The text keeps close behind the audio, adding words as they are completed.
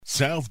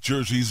South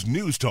Jersey's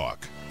News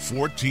Talk,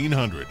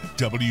 1400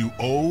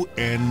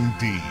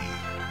 WOND.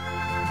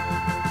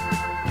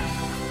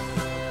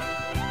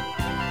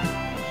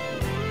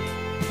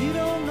 You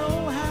don't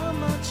know how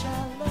much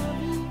I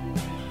love you,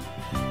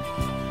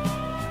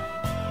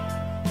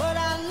 but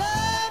I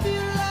love you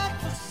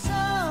like the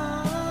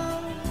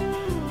sun.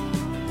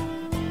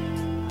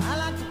 I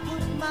like to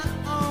put my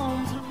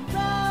arms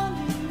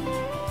around you.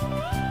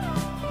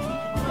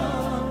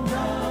 Run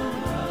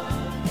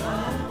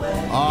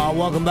away.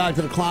 Welcome back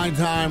to the Klein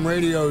Time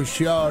Radio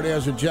Show.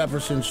 There's a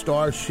Jefferson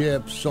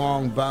Starship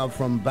song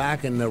from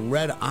back in the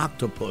Red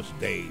Octopus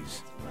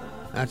days.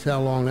 That's how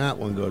long that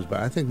one goes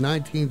back. I think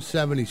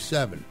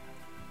 1977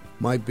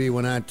 might be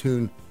when that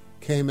tune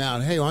came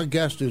out. Hey, our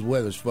guest is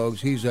with us,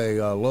 folks. He's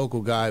a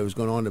local guy who's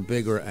going on to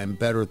bigger and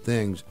better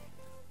things,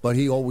 but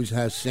he always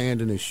has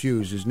sand in his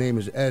shoes. His name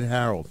is Ed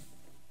Harold,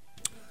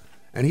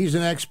 and he's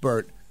an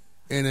expert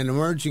in an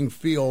emerging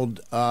field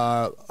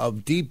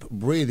of deep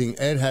breathing.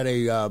 Ed had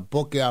a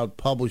book out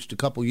published a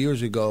couple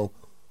years ago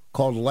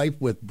called Life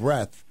with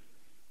Breath.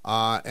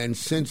 And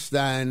since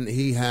then,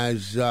 he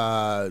has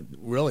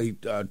really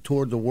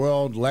toured the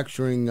world,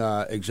 lecturing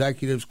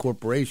executives,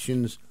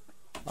 corporations,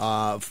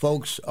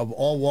 folks of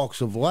all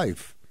walks of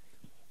life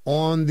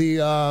on the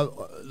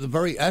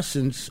very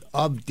essence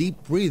of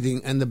deep breathing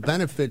and the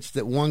benefits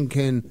that one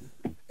can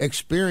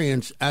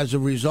experience as a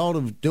result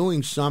of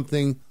doing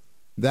something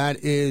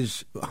that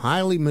is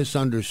highly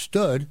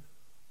misunderstood,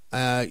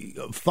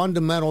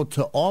 fundamental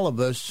to all of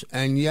us,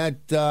 and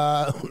yet,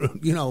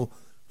 kind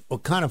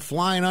of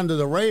flying under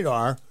the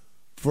radar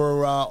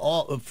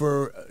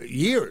for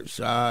years,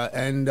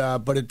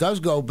 but it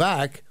does go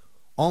back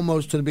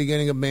almost to the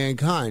beginning of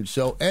mankind.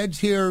 So Ed's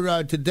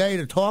here today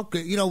to talk.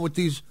 With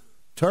these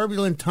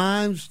turbulent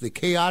times, the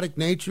chaotic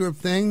nature of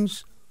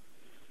things.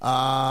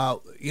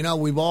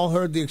 We've all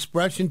heard the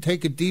expression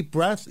 "take a deep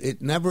breath."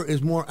 It never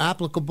is more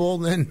applicable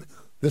than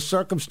the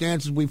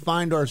circumstances we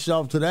find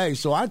ourselves today.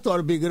 So I thought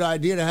it'd be a good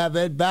idea to have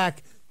Ed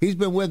back. He's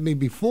been with me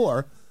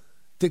before,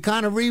 to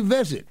kind of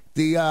revisit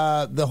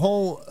the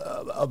whole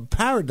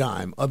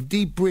paradigm of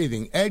deep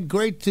breathing. Ed,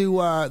 great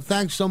to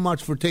thanks so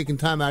much for taking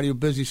time out of your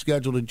busy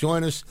schedule to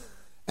join us,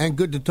 and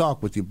good to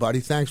talk with you, buddy.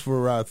 Thanks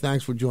for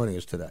joining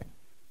us today.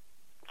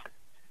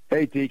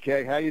 Hey,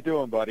 DK, how you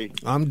doing, buddy?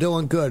 I'm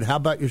doing good. How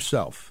about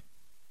yourself?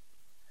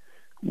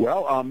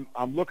 Well,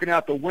 I'm looking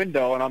out the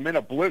window, and I'm in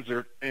a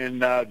blizzard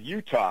in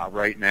Utah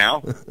right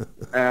now,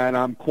 and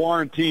I'm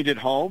quarantined at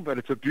home, but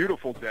it's a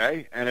beautiful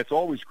day, and it's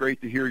always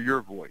great to hear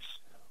your voice.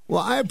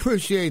 Well, I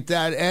appreciate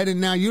that, Ed.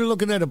 And now you're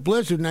looking at a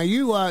blizzard. Now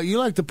you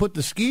like to put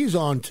the skis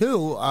on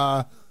too.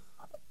 Are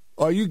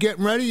you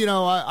getting ready?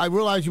 I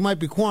realize you might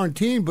be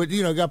quarantined, but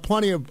got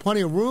plenty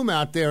of room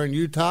out there in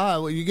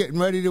Utah. Are you getting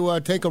ready to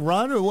take a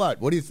run or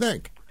what? What do you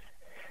think?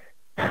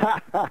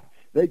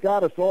 They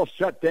got us all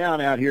shut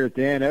down out here,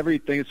 Dan.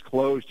 Everything's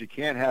closed. You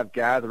can't have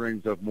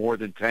gatherings of more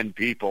than 10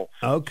 people.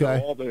 Okay.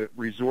 So all the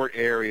resort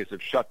areas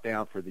have shut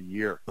down for the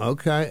year.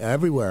 Okay,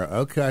 everywhere.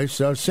 Okay,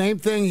 so same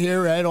thing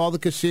here, Ed. All the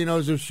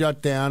casinos are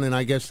shut down, and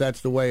I guess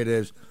that's the way it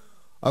is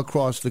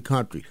across the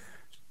country.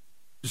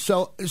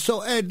 So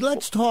Ed,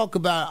 let's talk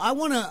about, I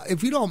want to,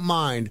 if you don't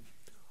mind,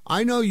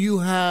 I know you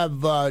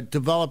have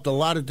developed a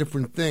lot of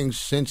different things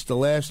since the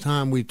last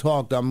time we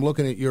talked. I'm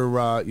looking at your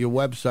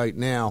website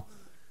now,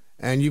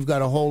 and you've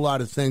got a whole lot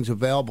of things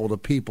available to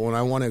people, and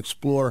I want to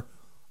explore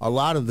a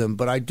lot of them.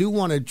 But I do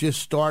want to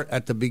just start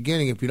at the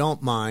beginning, if you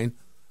don't mind,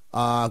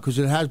 because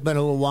it has been a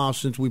little while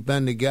since we've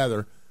been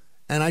together.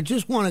 And I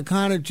just want to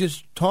kind of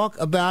just talk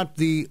about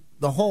the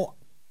whole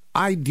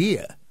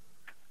idea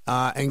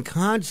and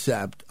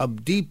concept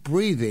of deep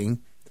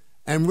breathing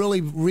and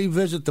really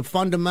revisit the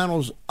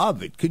fundamentals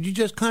of it. Could you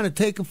just kind of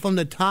take it from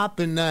the top,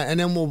 and then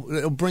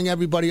it'll bring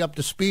everybody up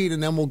to speed,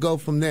 and then we'll go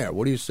from there.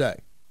 What do you say?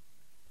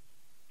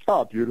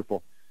 Oh,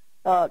 beautiful.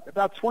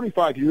 About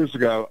 25 years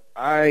ago,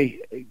 I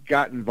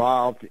got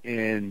involved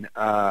in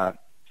a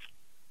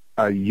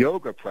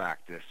yoga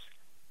practice,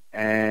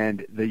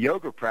 and the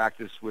yoga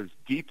practice was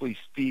deeply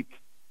steeped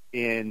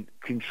in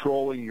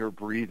controlling your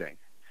breathing.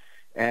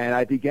 And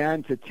I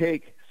began to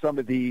take some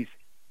of these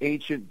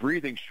ancient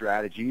breathing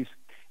strategies,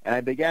 and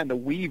I began to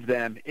weave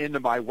them into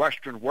my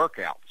Western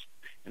workouts.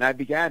 And I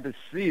began to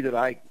see that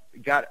I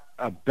got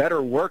a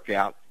better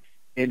workout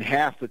in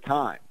half the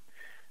time.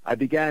 I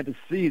began to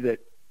see that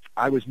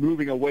I was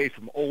moving away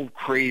from old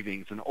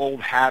cravings and old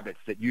habits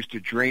that used to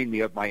drain me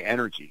of my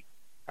energy.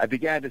 I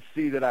began to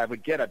see that I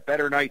would get a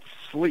better night's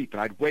sleep, and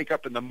I'd wake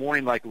up in the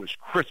morning like it was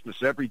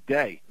Christmas every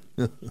day.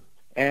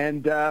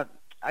 And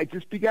I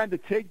just began to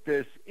take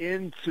this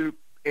into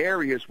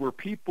areas where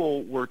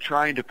people were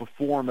trying to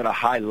perform at a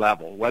high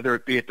level, whether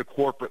it be at the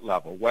corporate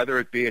level, whether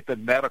it be at the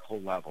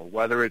medical level,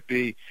 whether it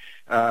be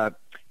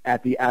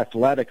at the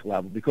athletic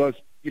level, because,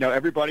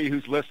 everybody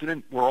who's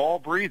listening, we're all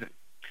breathing.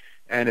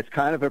 And it's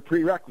kind of a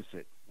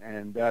prerequisite.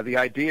 And the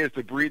idea is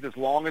to breathe as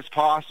long as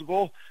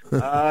possible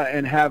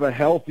and have a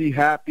healthy,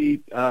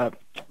 happy,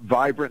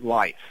 vibrant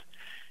life.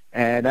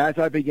 And as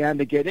I began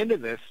to get into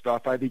this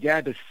stuff, I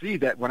began to see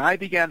that when I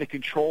began to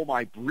control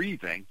my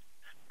breathing,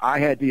 I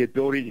had the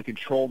ability to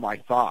control my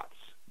thoughts.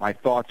 My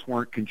thoughts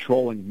weren't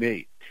controlling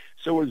me.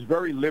 So it was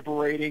very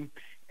liberating,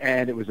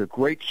 and it was a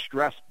great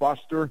stress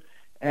buster,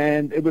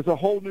 and it was a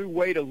whole new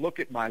way to look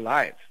at my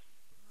life.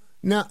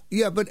 Now,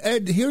 yeah, but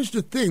Ed, here's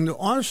the thing. There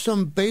are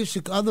some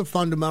basic other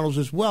fundamentals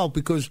as well,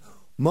 because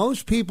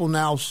most people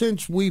now,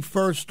 since we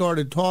first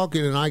started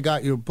talking and I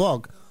got your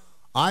book,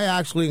 I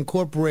actually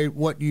incorporate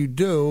what you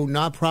do,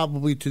 not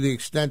probably to the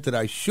extent that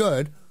I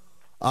should,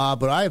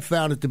 but I have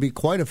found it to be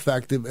quite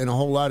effective in a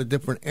whole lot of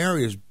different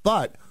areas.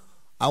 But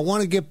I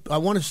want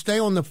to stay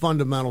on the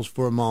fundamentals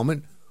for a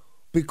moment,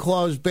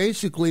 because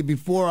basically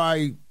before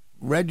I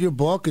read your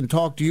book and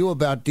talked to you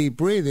about deep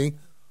breathing,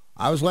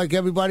 I was like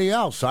everybody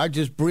else. I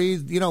just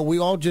breathed. You know, we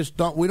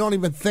don't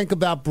even think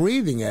about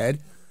breathing,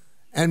 Ed.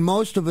 And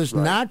most of us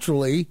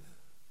naturally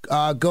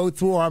go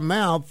through our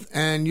mouth.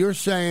 And you're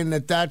saying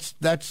that's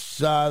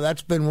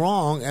been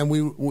wrong, and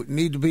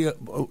we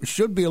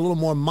should be a little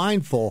more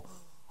mindful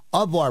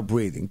of our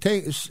breathing.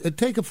 Take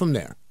it from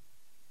there.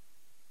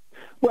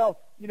 Well,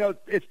 you know,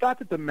 it's not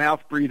that the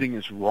mouth breathing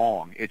is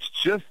wrong. It's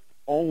just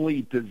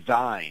only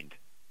designed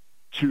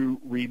to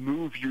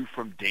remove you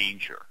from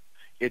danger.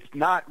 It's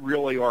not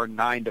really our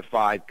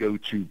 9-to-5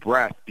 go-to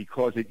breath,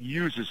 because it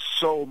uses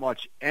so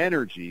much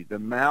energy, the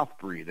mouth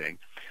breathing,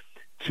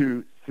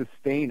 to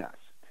sustain us.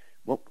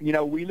 Well, you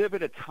know, we live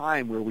at a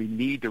time where we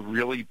need to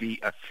really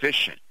be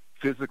efficient,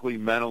 physically,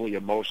 mentally,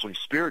 emotionally,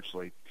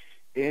 spiritually,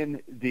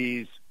 in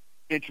these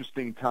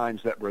interesting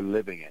times that we're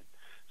living in.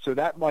 So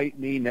that might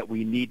mean that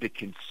we need to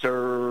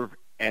conserve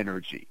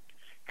energy,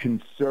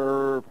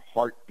 conserve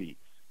heartbeats,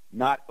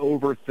 not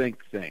overthink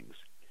things,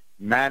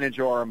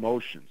 manage our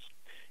emotions.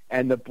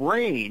 And the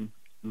brain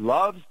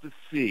loves to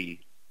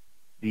see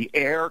the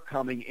air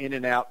coming in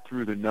and out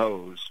through the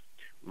nose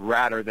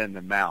rather than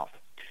the mouth.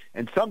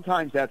 And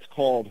sometimes that's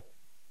called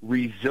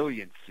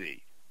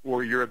resiliency,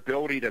 or your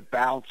ability to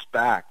bounce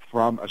back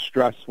from a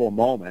stressful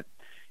moment.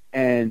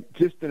 And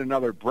just in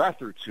another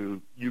breath or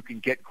two, you can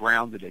get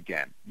grounded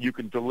again. You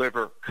can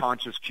deliver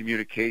conscious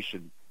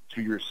communication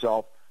to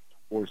yourself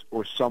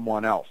or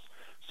someone else.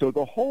 So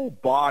the whole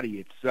body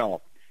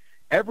itself,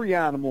 every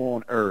animal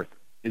on Earth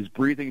is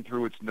breathing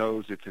through its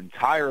nose its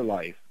entire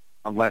life,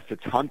 unless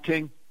it's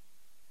hunting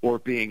or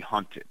being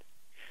hunted.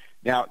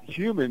 Now,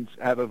 humans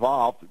have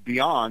evolved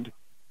beyond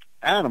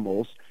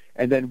animals,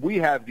 and then we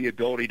have the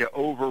ability to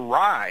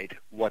override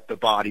what the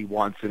body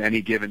wants at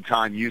any given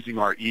time using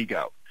our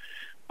ego.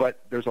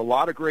 But there's a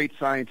lot of great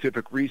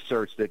scientific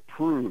research that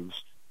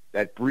proves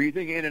that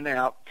breathing in and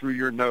out through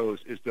your nose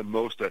is the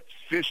most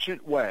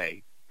efficient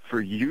way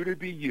for you to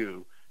be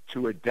you,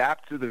 to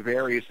adapt to the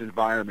various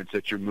environments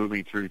that you're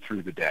moving through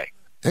the day.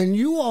 And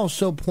you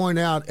also point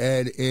out,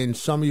 Ed, in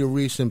some of your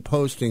recent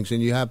postings,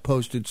 and you have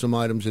posted some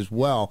items as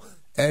well,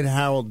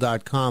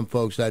 edharold.com,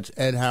 folks. That's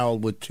Ed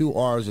Harold with 2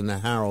 R's in the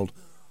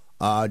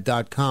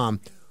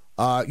Harold.com.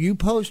 You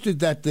posted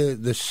that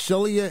the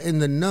cilia in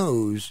the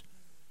nose,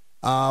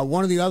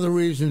 one of the other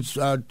reasons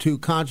to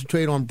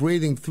concentrate on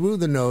breathing through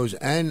the nose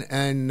and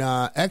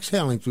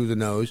exhaling through the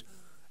nose,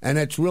 and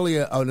it's really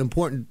an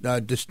important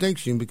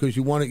distinction, because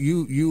you want to,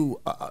 you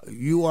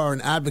are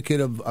an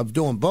advocate of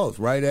doing both,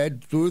 right,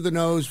 Ed? Through the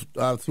nose,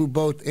 through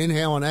both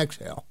inhale and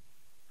exhale.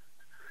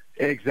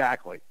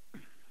 Exactly.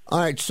 All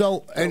right.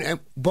 So,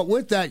 but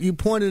with that, you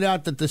pointed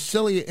out that the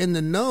cilia in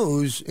the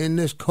nose in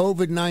this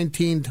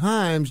COVID-19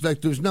 times,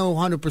 like there's no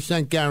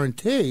 100%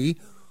 guarantee,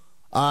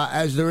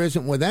 as there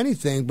isn't with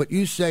anything. But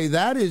you say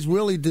that is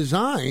really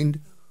designed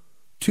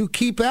to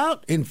keep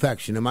out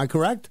infection. Am I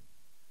correct?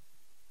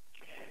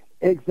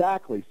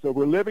 Exactly. So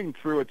we're living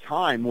through a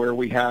time where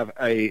we have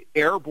a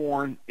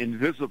airborne,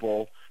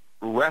 invisible,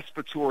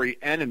 respiratory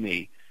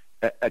enemy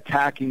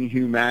attacking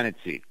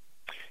humanity.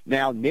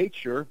 Now,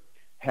 nature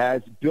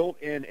has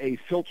built in a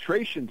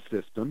filtration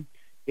system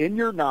in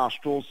your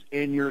nostrils,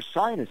 in your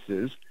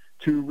sinuses,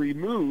 to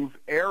remove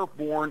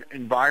airborne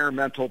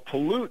environmental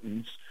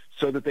pollutants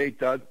so that they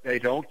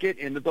don't get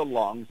into the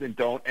lungs and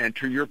don't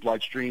enter your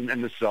bloodstream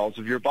and the cells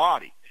of your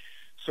body.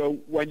 So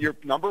when you're,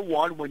 number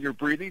one, when you're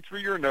breathing through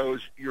your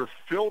nose, you're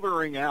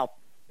filtering out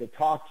the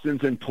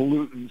toxins and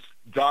pollutants,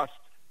 dust,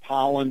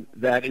 pollen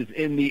that is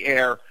in the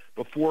air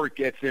before it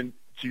gets into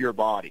your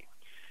body.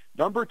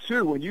 Number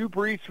two, when you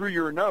breathe through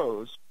your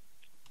nose,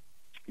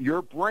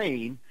 your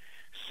brain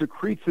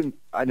secretes an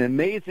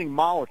amazing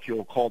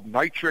molecule called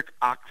nitric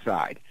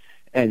oxide.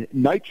 And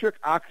nitric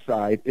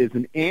oxide is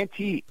an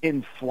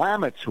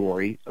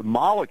anti-inflammatory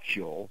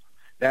molecule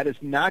that is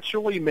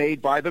naturally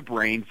made by the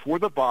brain for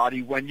the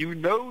body when you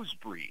nose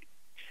breathe.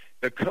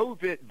 The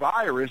COVID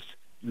virus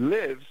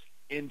lives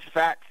in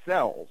fat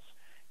cells.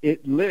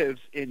 It lives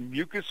in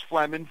mucus,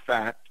 phlegm, and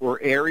fat, or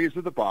areas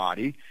of the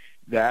body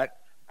that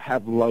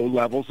have low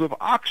levels of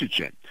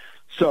oxygen.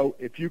 So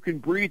if you can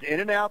breathe in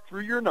and out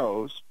through your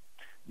nose,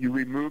 you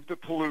remove the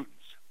pollutants.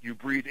 You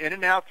breathe in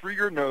and out through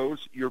your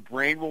nose, your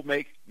brain will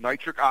make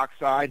nitric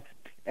oxide,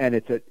 and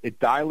it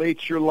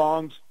dilates your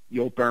lungs.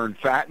 You'll burn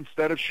fat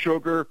instead of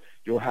sugar.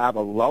 You'll have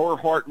a lower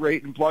heart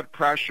rate and blood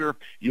pressure.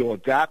 You'll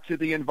adapt to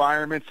the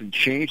environments and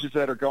changes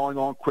that are going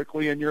on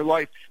quickly in your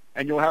life.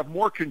 and you'll have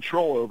more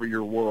control over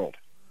your world.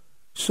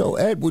 So,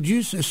 Ed, would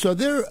you say, so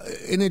there,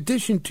 in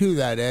addition to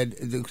that, Ed,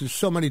 there's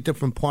so many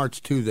different parts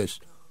to this.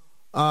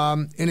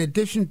 In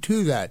addition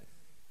to that,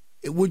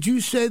 would you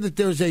say that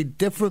there's a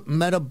different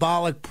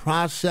metabolic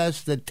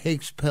process that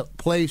takes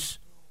place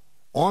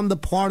on the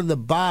part of the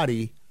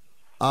body,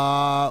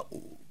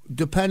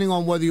 depending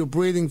on whether you're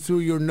breathing through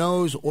your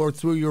nose or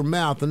through your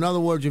mouth? In other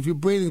words, if you're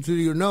breathing through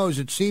your nose,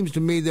 it seems to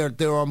me that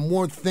there are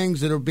more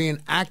things that are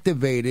being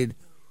activated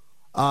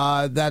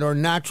that are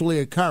naturally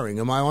occurring.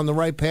 Am I on the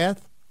right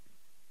path?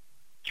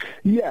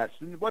 Yes,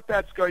 and what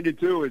that's going to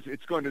do is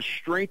it's going to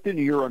strengthen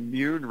your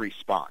immune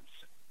response,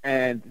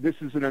 and this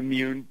is an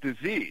immune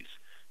disease.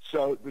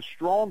 So the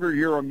stronger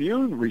your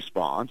immune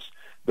response,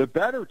 the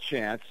better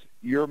chance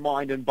your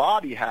mind and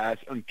body has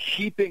on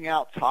keeping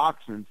out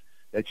toxins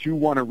that you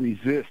want to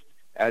resist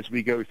as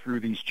we go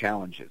through these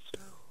challenges.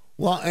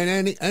 Well,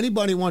 and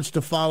anybody wants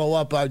to follow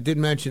up, I did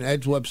mention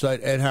Ed's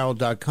website,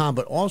 edharold.com,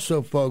 but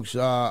also, folks,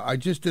 I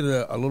just did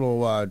a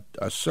little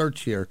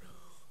search here,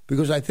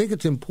 because I think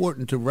it's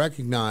important to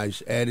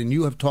recognize, Ed, and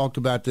you have talked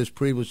about this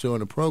previously on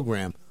the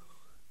program,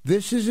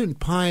 this isn't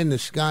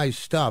pie-in-the-sky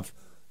stuff.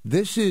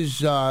 This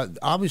is,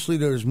 obviously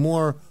there's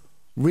more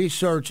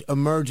research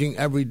emerging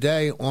every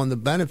day on the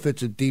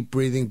benefits of deep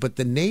breathing, but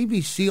the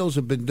Navy SEALs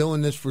have been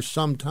doing this for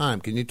some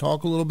time. Can you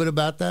talk a little bit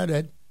about that,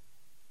 Ed?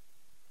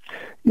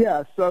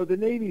 Yeah, so the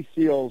Navy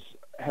SEALs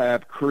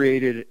have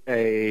created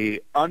a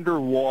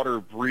underwater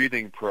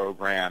breathing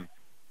program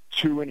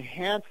to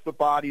enhance the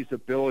body's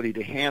ability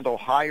to handle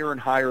higher and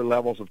higher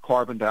levels of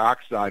carbon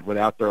dioxide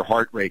without their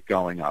heart rate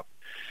going up.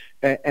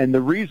 And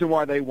the reason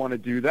why they want to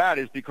do that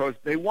is because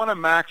they want to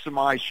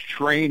maximize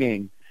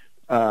training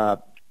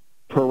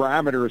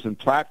parameters and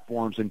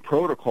platforms and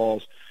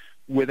protocols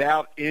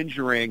without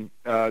injuring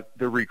the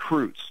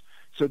recruits.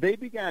 So they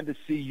began to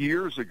see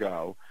years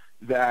ago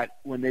that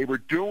when they were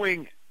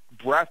doing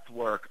breath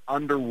work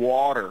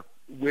underwater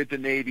with the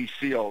Navy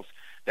SEALs,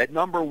 that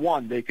number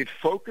one, they could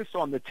focus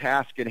on the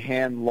task at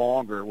hand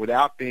longer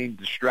without being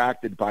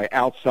distracted by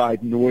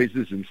outside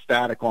noises and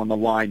static on the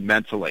line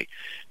mentally.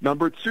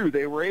 Number two,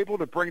 they were able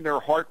to bring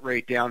their heart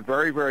rate down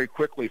very, very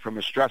quickly from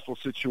a stressful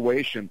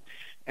situation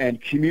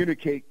and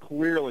communicate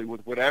clearly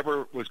with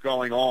whatever was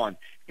going on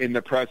in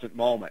the present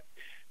moment.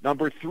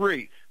 Number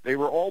three, they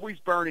were always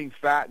burning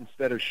fat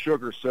instead of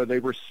sugar, so they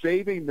were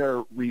saving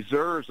their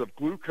reserves of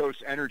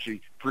glucose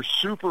energy for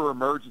super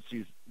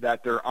emergencies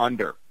that they're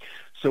under.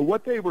 So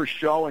what they were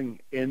showing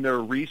in their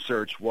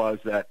research was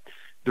that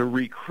the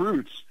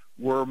recruits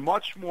were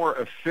much more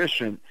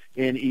efficient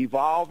in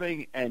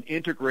evolving and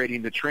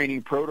integrating the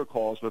training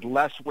protocols with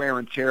less wear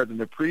and tear than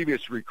the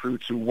previous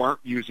recruits who weren't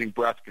using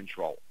breath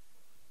control.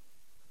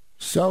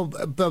 So,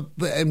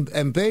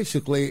 and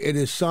basically, it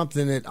is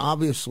something that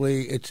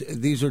obviously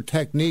these are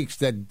techniques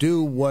that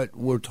do what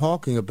we're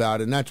talking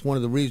about, and that's one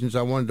of the reasons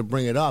I wanted to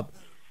bring it up.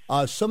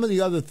 Some of the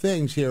other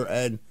things here,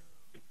 Ed,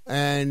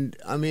 and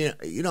I mean,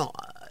 you know,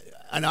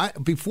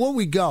 before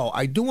we go,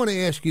 I do want to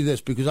ask you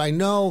this, because I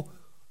know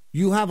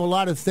you have a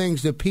lot of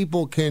things that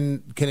people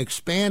can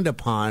expand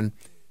upon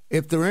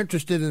if they're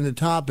interested in the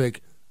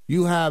topic.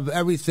 You have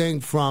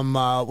everything from,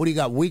 what do you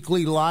got,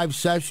 weekly live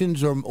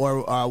sessions? I'll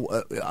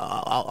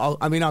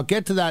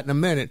get to that in a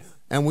minute,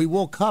 and we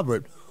will cover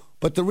it.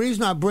 But the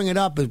reason I bring it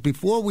up is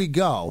before we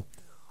go,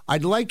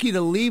 I'd like you to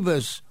leave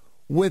us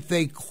with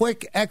a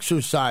quick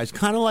exercise,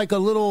 kind of like a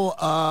little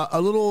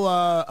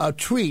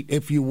treat,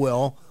 if you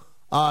will,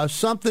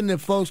 something that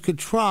folks could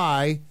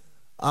try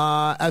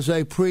as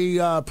a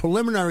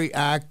preliminary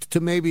act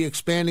to maybe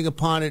expanding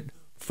upon it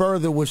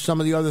further with some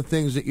of the other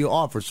things that you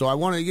offer. So I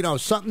want to,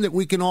 something that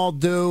we can all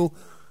do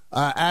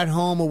at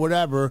home or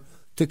whatever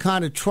to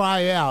kind of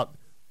try out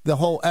the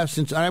whole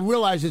essence. And I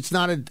realize it's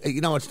not a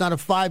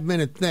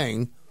 5-minute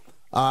thing,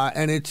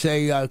 and it's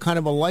a kind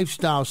of a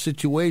lifestyle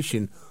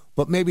situation,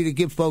 but maybe to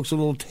give folks a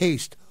little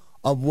taste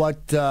of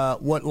what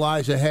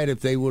lies ahead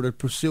if they were to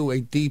pursue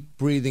a deep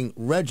breathing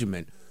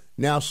regimen.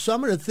 Now,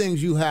 some of the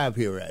things you have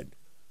here, Ed,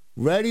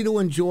 ready to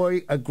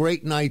enjoy a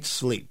great night's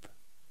sleep.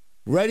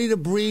 Ready to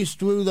breeze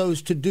through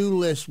those to-do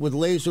lists with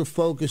laser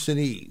focus and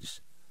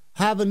ease.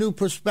 Have a new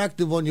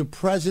perspective on your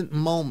present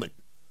moment.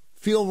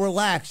 Feel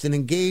relaxed and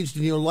engaged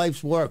in your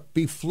life's work.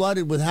 Be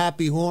flooded with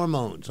happy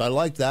hormones. I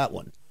like that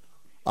one.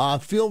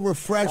 Feel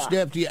refreshed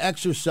after you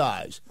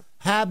exercise.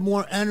 Have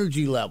more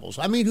energy levels.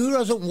 I mean, who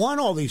doesn't want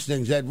all these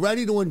things, Ed?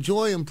 Ready to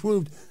enjoy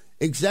improved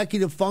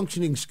executive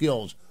functioning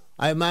skills.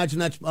 I imagine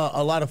that's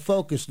a lot of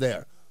focus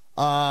there.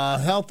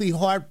 Healthy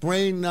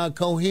heart-brain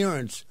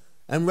coherence.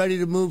 And ready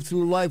to move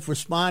through life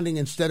responding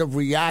instead of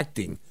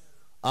reacting.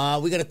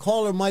 We got a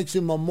caller, Mike's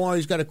in Memorial.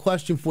 He's got a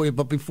question for you.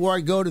 But before I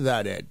go to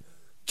that, Ed,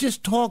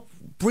 just talk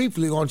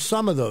briefly on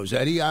some of those,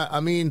 Eddie. I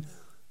mean,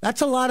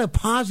 that's a lot of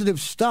positive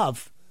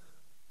stuff,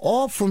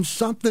 all from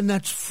something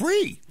that's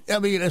free. I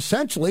mean,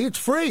 essentially, it's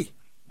free.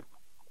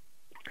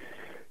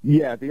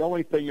 Yeah, the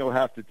only thing you'll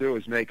have to do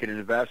is make an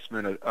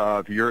investment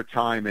of your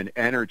time and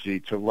energy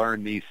to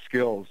learn these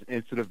skills.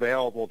 It's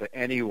available to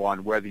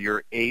anyone, whether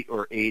you're 8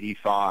 or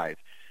 85.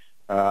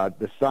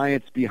 The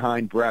science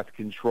behind breath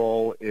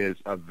control is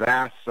a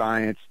vast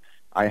science.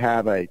 I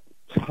have a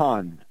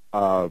ton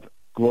of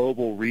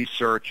global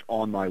research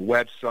on my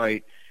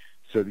website,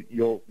 so that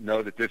you'll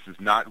know that this is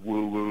not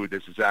woo-woo.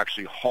 This is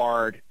actually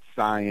hard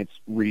science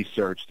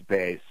research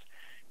based.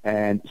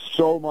 And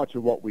so much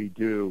of what we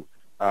do,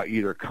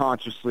 either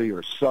consciously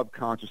or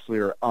subconsciously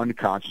or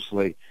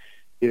unconsciously,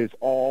 is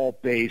all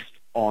based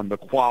on the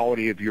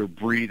quality of your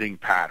breathing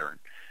pattern.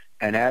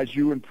 And as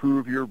you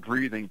improve your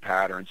breathing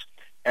patterns,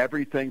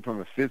 everything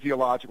from a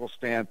physiological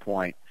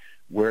standpoint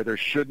where there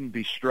shouldn't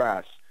be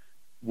stress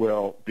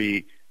will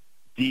be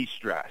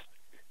de-stressed.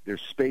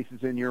 There's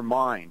spaces in your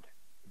mind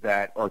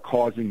that are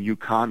causing you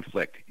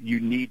conflict. You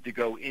need to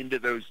go into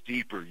those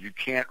deeper. You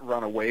can't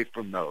run away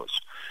from those.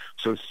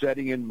 So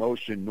setting in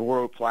motion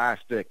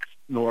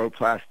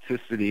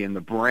neuroplasticity in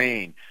the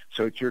brain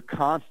so that you're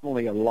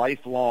constantly a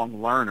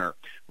lifelong learner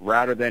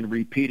rather than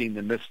repeating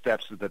the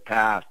missteps of the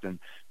past, and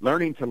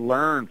learning to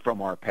learn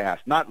from our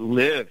past, not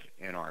live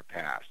in our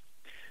past,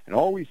 and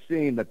always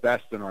seeing the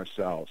best in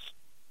ourselves.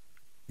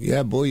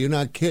 Yeah, boy, you're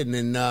not kidding.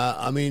 And,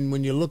 I mean,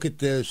 when you look at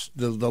this,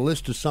 the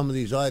list of some of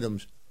these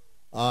items,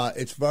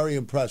 it's very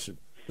impressive.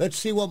 Let's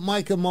see what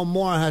Micah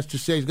Marmora has to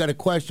say. He's got a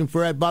question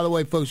for Ed. By the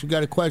way, folks, if you've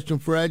got a question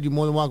for Ed, you're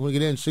more than welcome to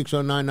get in,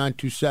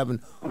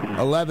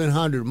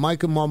 609-927-1100.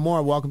 Micah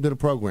Marmora, welcome to the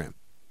program.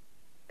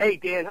 Hey,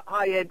 Dan.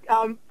 Hi, Ed.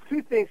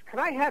 Two things. Can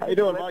I have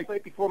your website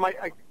Mike? before my...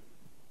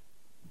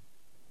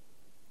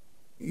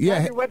 Yeah.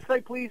 Have your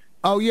website, please?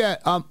 Oh, yeah.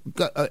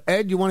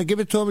 Ed, you want to give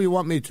it to him or you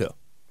want me to?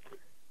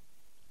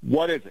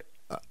 What is it?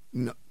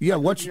 No, yeah,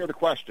 what's Hear the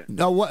question.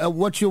 No,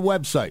 what's your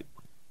website?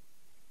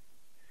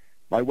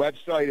 My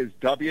website is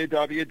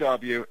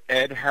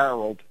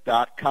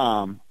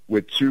www.edharold.com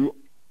with 2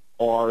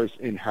 R's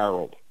in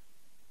Harold.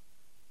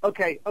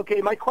 Okay.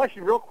 My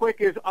question real quick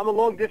is, I'm a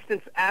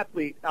long-distance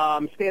athlete,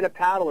 stand-up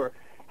paddler.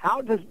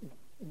 How does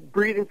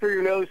breathing through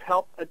your nose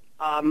help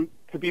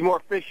to be more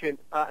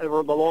efficient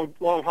over the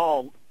long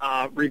haul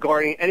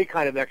regarding any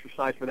kind of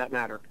exercise for that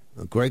matter?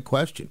 A great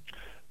question.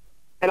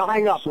 And I'll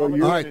hang up. So All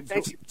right.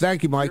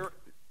 Thank you, Mike.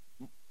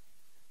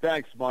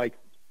 Thanks, Mike.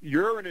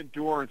 You're an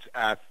endurance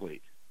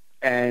athlete,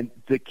 and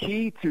the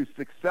key to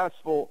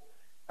successful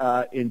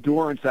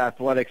endurance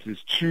athletics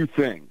is 2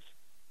 things.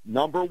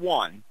 Number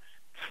 1,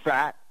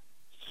 fat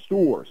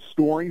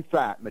storing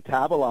fat,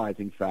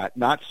 metabolizing fat,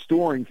 not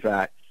storing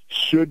fat,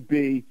 should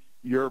be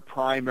your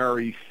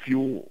primary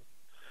fuel.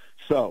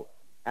 So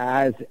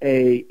as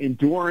a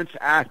endurance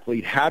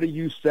athlete, how do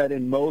you set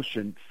in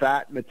motion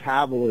fat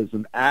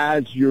metabolism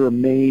as your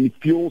main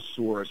fuel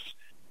source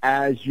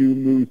as you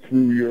move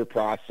through your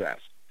process?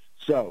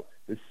 So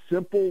the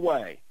simple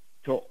way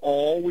to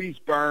always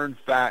burn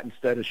fat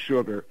instead of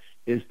sugar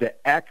is to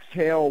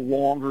exhale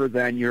longer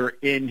than your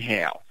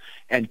inhale,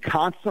 and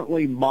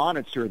constantly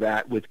monitor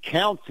that with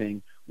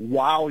counting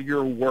while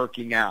you're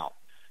working out.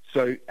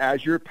 So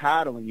as you're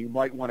paddling, you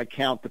might want to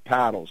count the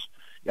paddles.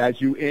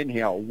 As you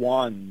inhale,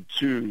 1,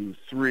 2,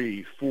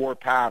 3, 4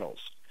 paddles,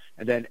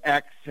 and then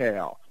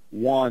exhale,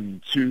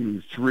 1,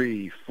 2,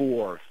 3,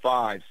 4,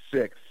 5,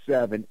 6,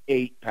 7,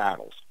 8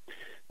 paddles.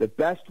 The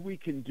best we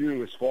can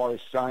do, as far as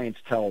science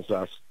tells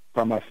us,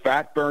 from a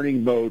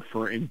fat-burning mode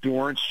for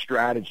endurance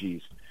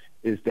strategies,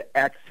 is to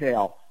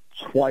exhale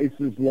twice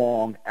as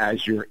long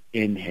as your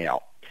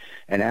inhale.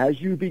 And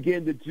as you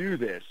begin to do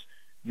this,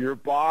 your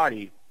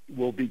body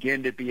will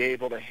begin to be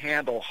able to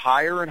handle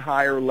higher and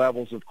higher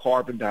levels of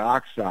carbon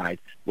dioxide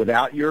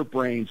without your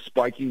brain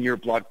spiking your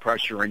blood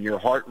pressure and your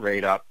heart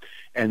rate up,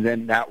 and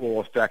then that will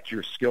affect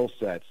your skill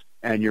sets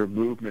and your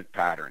movement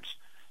patterns.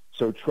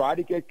 So try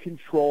to get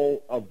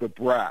control of the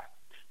breath.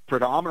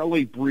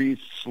 Predominantly breathe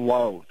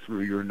slow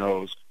through your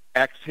nose.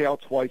 Exhale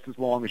twice as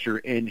long as your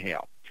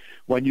inhale.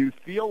 When you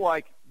feel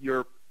like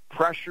your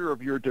pressure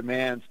of your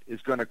demands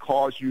is going to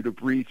cause you to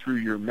breathe through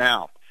your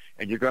mouth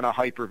and you're going to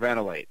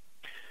hyperventilate,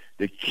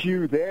 the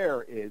cue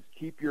there is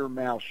keep your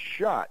mouth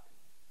shut,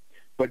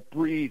 but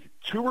breathe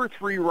 2 or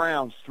 3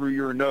 rounds through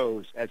your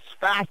nose as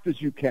fast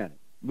as you can.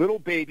 Little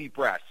baby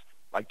breaths,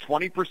 like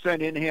 20%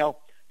 inhale,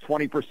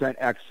 20%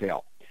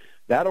 exhale.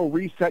 That'll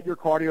reset your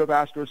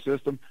cardiovascular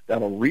system.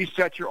 That'll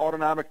reset your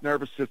autonomic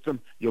nervous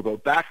system. You'll go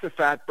back to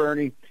fat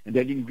burning, and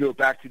then you can go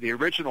back to the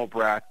original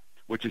breath,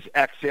 which is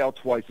exhale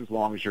twice as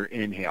long as your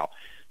inhale.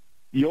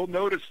 You'll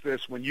notice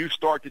this when you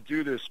start to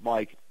do this,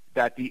 Mike,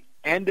 that the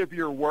end of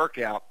your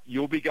workout,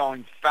 you'll be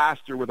going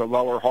faster with a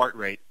lower heart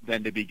rate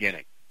than the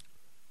beginning.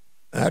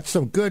 That's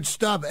some good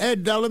stuff,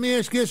 Ed. Now let me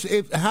ask you this: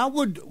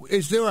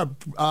 is there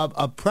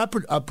a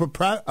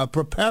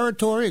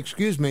preparatory?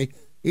 Excuse me,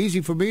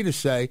 easy for me to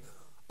say.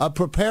 A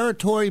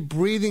preparatory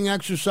breathing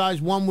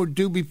exercise one would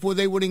do before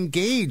they would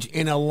engage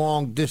in a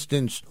long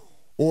distance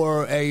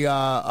or a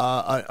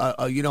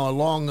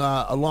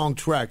long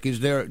trek. Is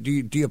there? Do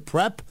you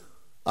prep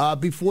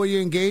before you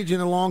engage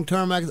in a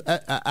long-term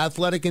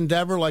athletic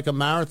endeavor like a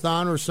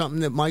marathon or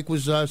something that Mike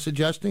was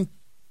suggesting?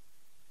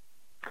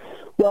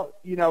 Well,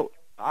 you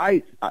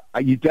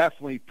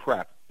definitely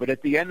prep, but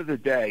at the end of the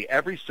day,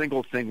 every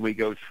single thing we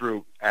go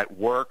through at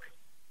work,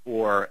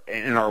 or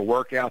in our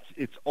workouts,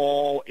 it's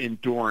all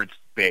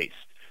endurance-based.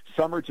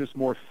 Some are just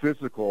more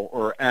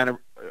physical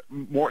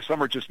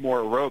some are just more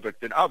aerobic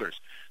than others.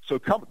 So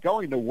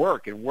going to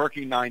work and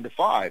working 9 to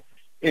 5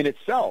 in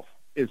itself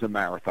is a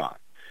marathon.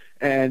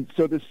 And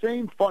so the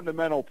same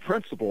fundamental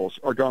principles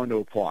are going to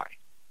apply.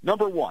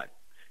 Number one,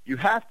 you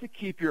have to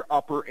keep your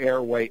upper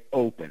airway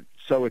open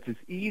so it's as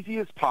easy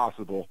as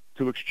possible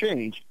to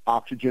exchange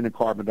oxygen and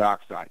carbon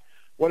dioxide.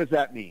 What does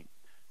that mean?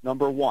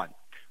 Number one,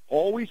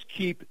 always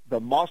keep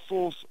the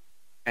muscles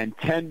and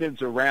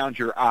tendons around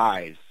your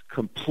eyes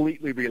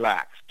completely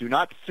relaxed. Do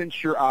not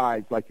cinch your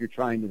eyes like you're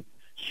trying to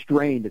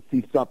strain to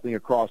see something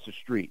across the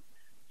street.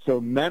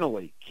 So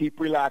mentally, keep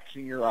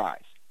relaxing your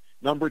eyes.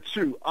 Number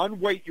two,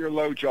 unweight your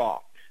low jaw.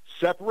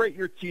 Separate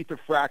your teeth a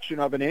fraction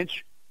of an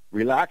inch,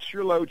 relax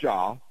your low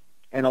jaw,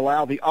 and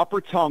allow the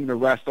upper tongue to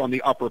rest on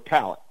the upper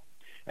palate.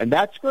 And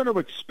that's going to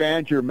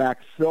expand your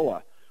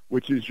maxilla,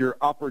 which is your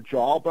upper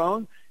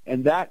jawbone,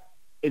 and that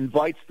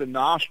invites the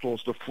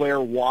nostrils to flare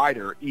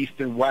wider east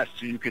and west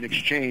so you can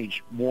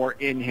exchange more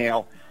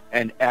inhale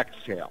and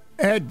exhale.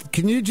 Ed,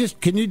 can you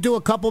do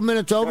a couple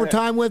minutes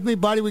overtime with me,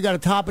 buddy? We got a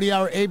top of the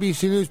hour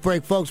ABC News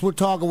break, folks. We're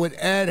talking with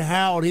Ed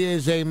Harold. He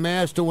is a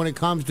master when it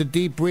comes to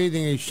deep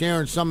breathing. He's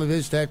sharing some of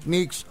his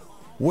techniques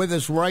with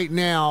us right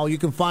now. You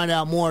can find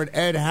out more at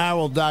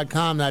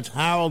edharold.com. That's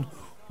Harold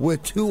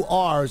with 2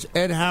 R's,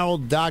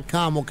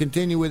 edharold.com. We'll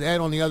continue with Ed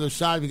on the other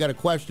side. If you got a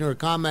question or a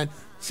comment,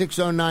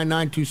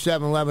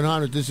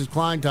 609-927-1100. This is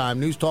Klein Time,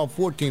 News Talk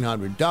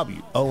 1400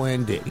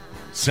 WOND.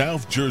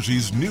 South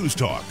Jersey's News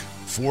Talk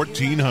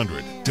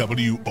 1400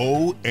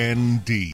 WOND.